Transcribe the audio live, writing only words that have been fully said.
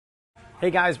Hey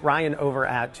guys, Ryan over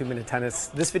at 2 Minute Tennis.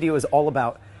 This video is all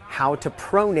about how to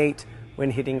pronate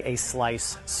when hitting a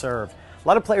slice serve. A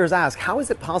lot of players ask, how is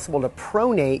it possible to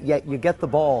pronate yet you get the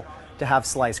ball to have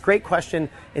slice? Great question.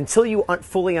 Until you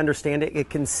fully understand it, it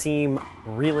can seem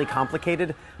really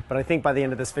complicated, but I think by the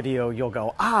end of this video, you'll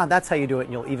go, that's how you do it,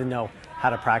 and you'll even know how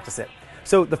to practice it.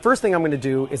 So the first thing I'm going to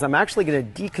do is I'm actually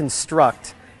going to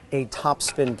deconstruct a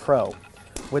topspin pro.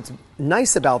 What's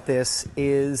nice about this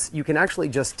is you can actually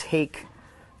just take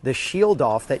the shield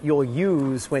off that you'll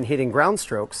use when hitting ground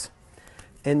strokes,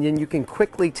 and then you can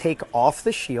quickly take off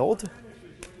the shield,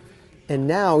 and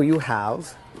now you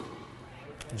have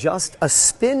just a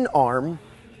spin arm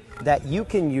that you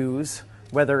can use,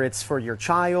 whether it's for your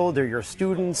child or your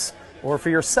students or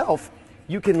for yourself.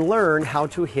 You can learn how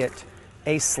to hit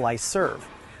a slice serve.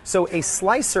 So a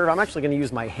slice serve, I'm actually going to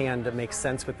use my hand to make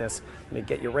sense with this. Let me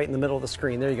get you right in the middle of the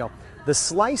screen. There you go. The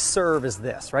slice serve is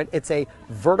this, right? It's a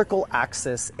vertical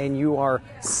axis and you are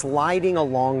sliding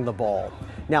along the ball.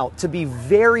 Now, to be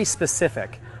very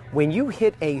specific, when you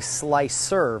hit a slice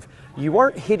serve, you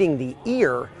aren't hitting the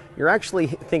ear. You're actually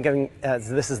thinking, as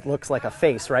this looks like a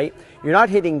face, right? You're not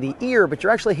hitting the ear, but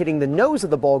you're actually hitting the nose of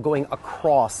the ball going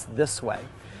across this way.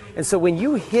 And so when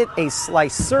you hit a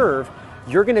slice serve,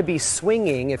 you're going to be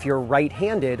swinging, if you're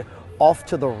right-handed, off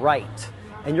to the right.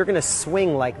 And you're going to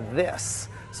swing like this.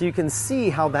 So you can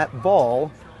see how that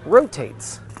ball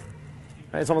rotates.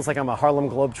 Right? It's almost like I'm a Harlem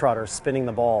Globetrotter spinning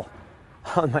the ball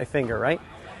on my finger, right?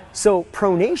 So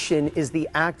pronation is the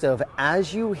act of,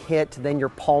 as you hit, then your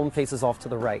palm faces off to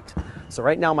the right. So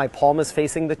right now my palm is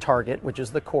facing the target, which is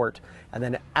the court. And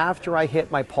then after I hit,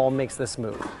 my palm makes this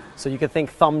move. So you could think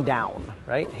thumb down,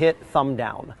 right? Hit, thumb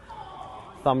down.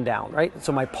 Thumb down, right?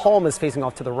 So my palm is facing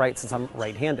off to the right since I'm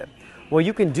right-handed. Well,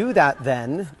 you can do that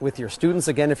then with your students.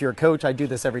 Again, if you're a coach, I do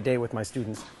this every day with my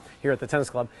students here at the tennis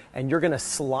club. And you're going to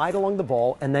slide along the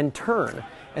ball and then turn.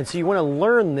 And so you want to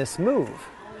learn this move.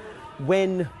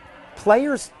 When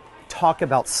players talk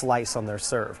about slice on their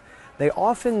serve, they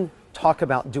often talk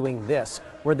about doing this,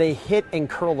 where they hit and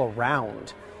curl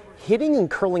around. Hitting and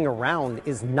curling around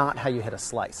is not how you hit a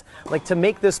slice. Like, to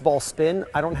make this ball spin,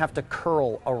 I don't have to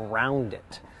curl around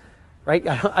it, right?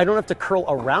 I don't have to curl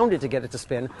around it to get it to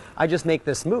spin. I just make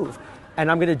this move.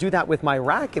 And I'm going to do that with my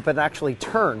racket, but actually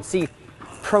turn. See,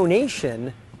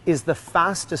 pronation is the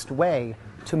fastest way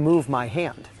to move my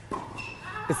hand.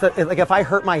 Like if I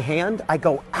hurt my hand, I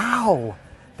go, ow.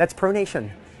 That's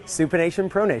pronation. Supination,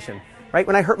 pronation. Right?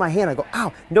 When I hurt my hand, I go,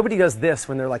 ow. Nobody does this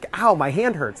when they're like, ow, my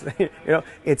hand hurts. You know,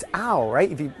 it's ow,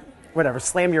 right? If you, whatever,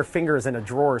 slam your fingers in a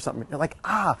drawer or something, you're like,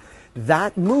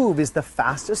 that move is the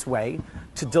fastest way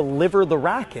to deliver the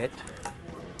racket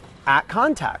at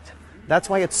contact. That's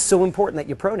why it's so important that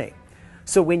you pronate.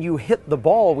 So when you hit the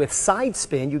ball with side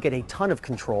spin, you get a ton of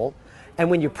control. And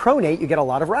when you pronate, you get a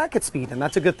lot of racket speed. And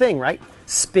that's a good thing, right?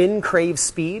 Spin craves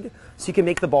speed, so you can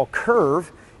make the ball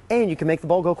curve. And you can make the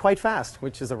ball go quite fast,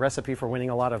 which is a recipe for winning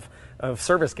a lot of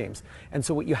service games. And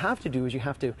so what you have to do is you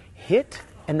have to hit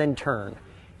and then turn.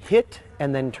 Hit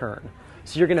and then turn.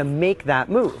 So you're going to make that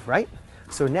move, right?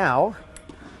 So now,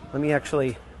 let me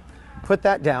actually put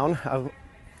that down. I'll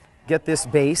get this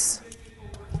base.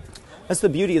 That's the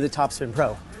beauty of the Topspin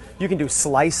Pro. You can do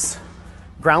slice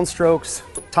ground strokes,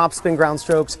 topspin ground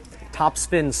strokes,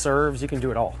 topspin serves. You can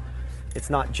do it all. It's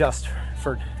not just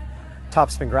for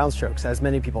topspin ground strokes, as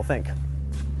many people think.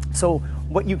 So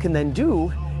what you can then do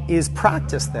is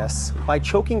practice this by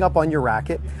choking up on your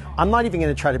racket. I'm not even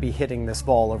going to try to be hitting this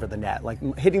ball over the net.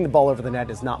 Like, hitting the ball over the net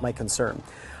is not my concern.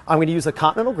 I'm going to use a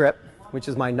continental grip, which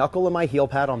is my knuckle and my heel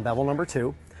pad on bevel number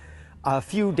 2. A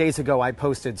few days ago I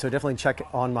posted, so definitely check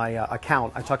on my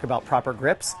account. I talk about proper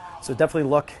grips, so definitely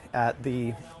look at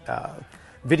the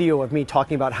video of me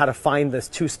talking about how to find this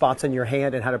 2 spots in your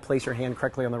hand and how to place your hand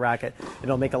correctly on the racket.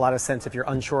 It'll make a lot of sense if you're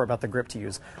unsure about the grip to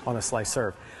use on a slice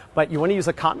serve. But you want to use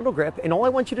a continental grip, and all I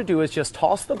want you to do is just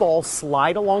toss the ball,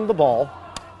 slide along the ball,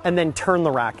 and then turn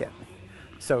the racket.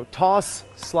 So toss,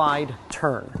 slide,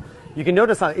 turn. You can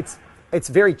notice it's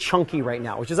very chunky right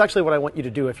now, which is actually what I want you to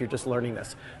do if you're just learning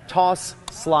this. Toss,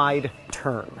 slide,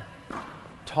 turn.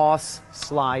 Toss,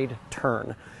 slide,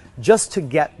 turn. Just to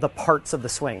get the parts of the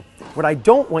swing. What I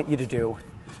don't want you to do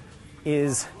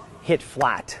is hit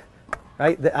flat,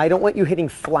 right? I don't want you hitting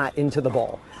flat into the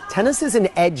ball. Tennis is an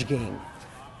edge game.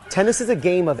 Tennis is a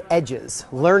game of edges,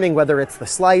 learning whether it's the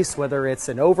slice, whether it's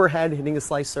an overhead, hitting a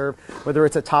slice serve, whether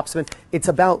it's a topspin. It's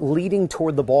about leading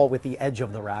toward the ball with the edge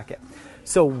of the racket.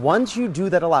 So once you do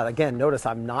that a lot, again, notice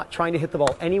I'm not trying to hit the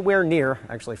ball anywhere near,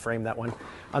 actually frame that one.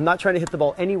 I'm not trying to hit the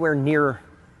ball anywhere near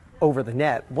over the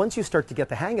net. Once you start to get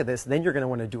the hang of this, then you're going to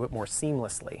want to do it more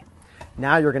seamlessly.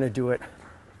 Now you're going to do it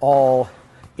all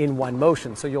in one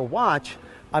motion. So you'll watch,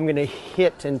 I'm going to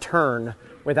hit and turn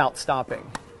without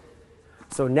stopping.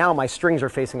 So now my strings are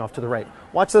facing off to the right.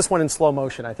 Watch this one in slow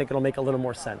motion. I think it'll make a little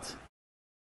more sense.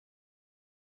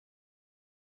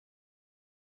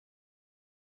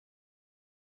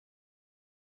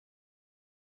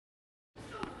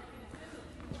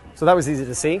 So that was easy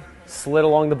to see. Slid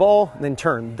along the ball, and then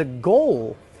turn. The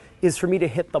goal is for me to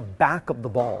hit the back of the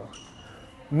ball,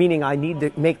 meaning I need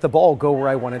to make the ball go where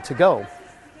I want it to go.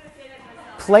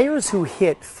 Players who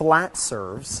hit flat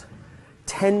serves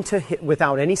tend to hit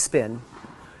without any spin,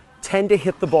 tend to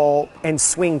hit the ball and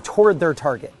swing toward their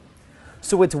target.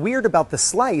 So what's weird about the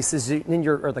slice is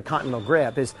or the continental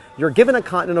grip is you're given a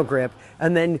continental grip,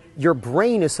 and then your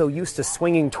brain is so used to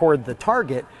swinging toward the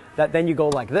target that then you go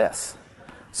like this.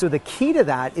 So the key to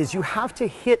that is you have to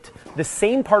hit the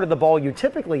same part of the ball you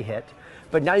typically hit,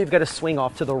 but now you've got to swing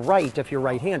off to the right if you're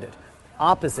right-handed.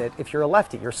 Opposite if you're a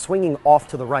lefty, you're swinging off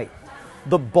to the right.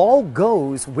 The ball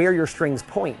goes where your strings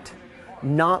point,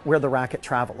 not where the racket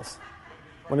travels.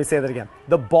 Let me say that again.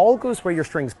 The ball goes where your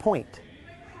strings point,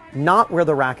 not where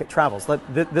the racket travels.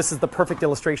 This is the perfect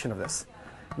illustration of this.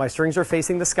 My strings are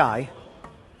facing the sky,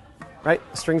 right?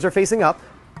 Strings are facing up,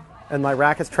 and my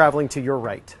racket's traveling to your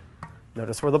right.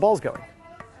 Notice where the ball's going.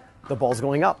 The ball's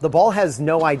going up. The ball has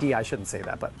no idea, I shouldn't say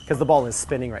that, but because the ball is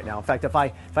spinning right now. In fact, if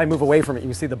I move away from it, you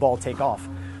can see the ball take off.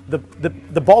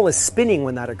 The ball is spinning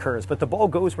when that occurs, but the ball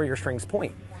goes where your strings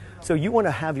point. So you want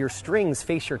to have your strings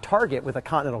face your target with a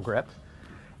continental grip,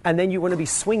 and then you want to be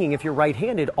swinging, if you're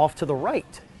right-handed, off to the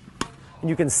right. And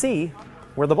you can see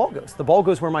where the ball goes. The ball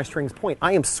goes where my strings point.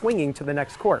 I am swinging to the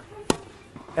next court.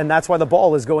 And that's why the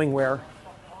ball is going where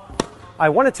I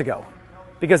want it to go.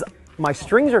 Because my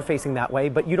strings are facing that way,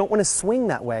 but you don't want to swing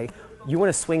that way. You want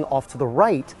to swing off to the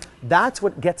right. That's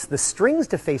what gets the strings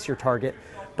to face your target,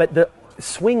 but the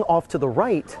swing off to the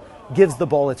right gives the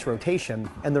ball its rotation,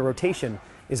 and the rotation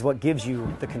is what gives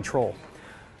you the control.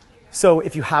 So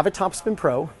if you have a Topspin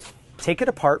Pro, take it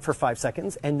apart for 5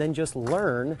 seconds and then just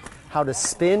learn how to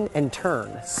spin and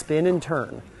turn, spin and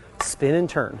turn, spin and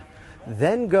turn.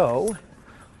 Then go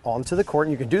onto the court,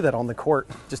 and you can do that on the court.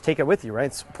 Just take it with you, right?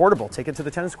 It's portable. Take it to the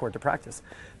tennis court to practice.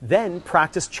 Then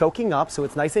practice choking up so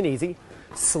it's nice and easy.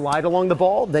 Slide along the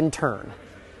ball, then turn.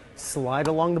 Slide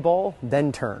along the ball,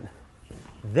 then turn.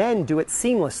 Then do it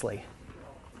seamlessly,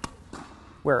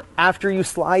 where after you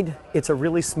slide, it's a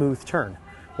really smooth turn.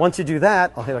 Once you do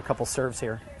that, I'll hit a couple serves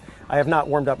here. I have not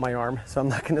warmed up my arm, so I'm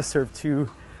not going to serve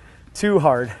too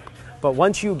hard. But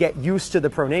once you get used to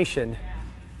the pronation,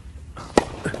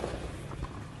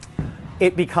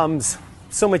 it becomes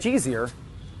so much easier.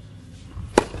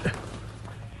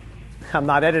 I'm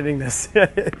not editing this.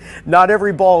 Not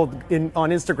every ball on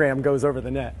Instagram goes over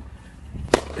the net.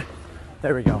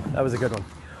 There we go. That was a good one.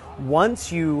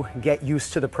 Once you get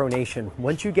used to the pronation,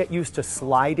 once you get used to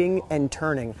sliding and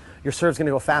turning, your serve's going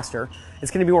to go faster. It's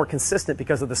going to be more consistent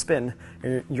because of the spin,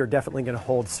 and you're definitely going to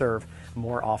hold serve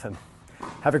more often.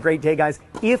 Have a great day, guys.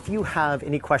 If you have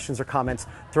any questions or comments,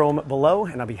 throw them below,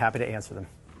 and I'll be happy to answer them.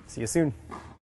 See you soon.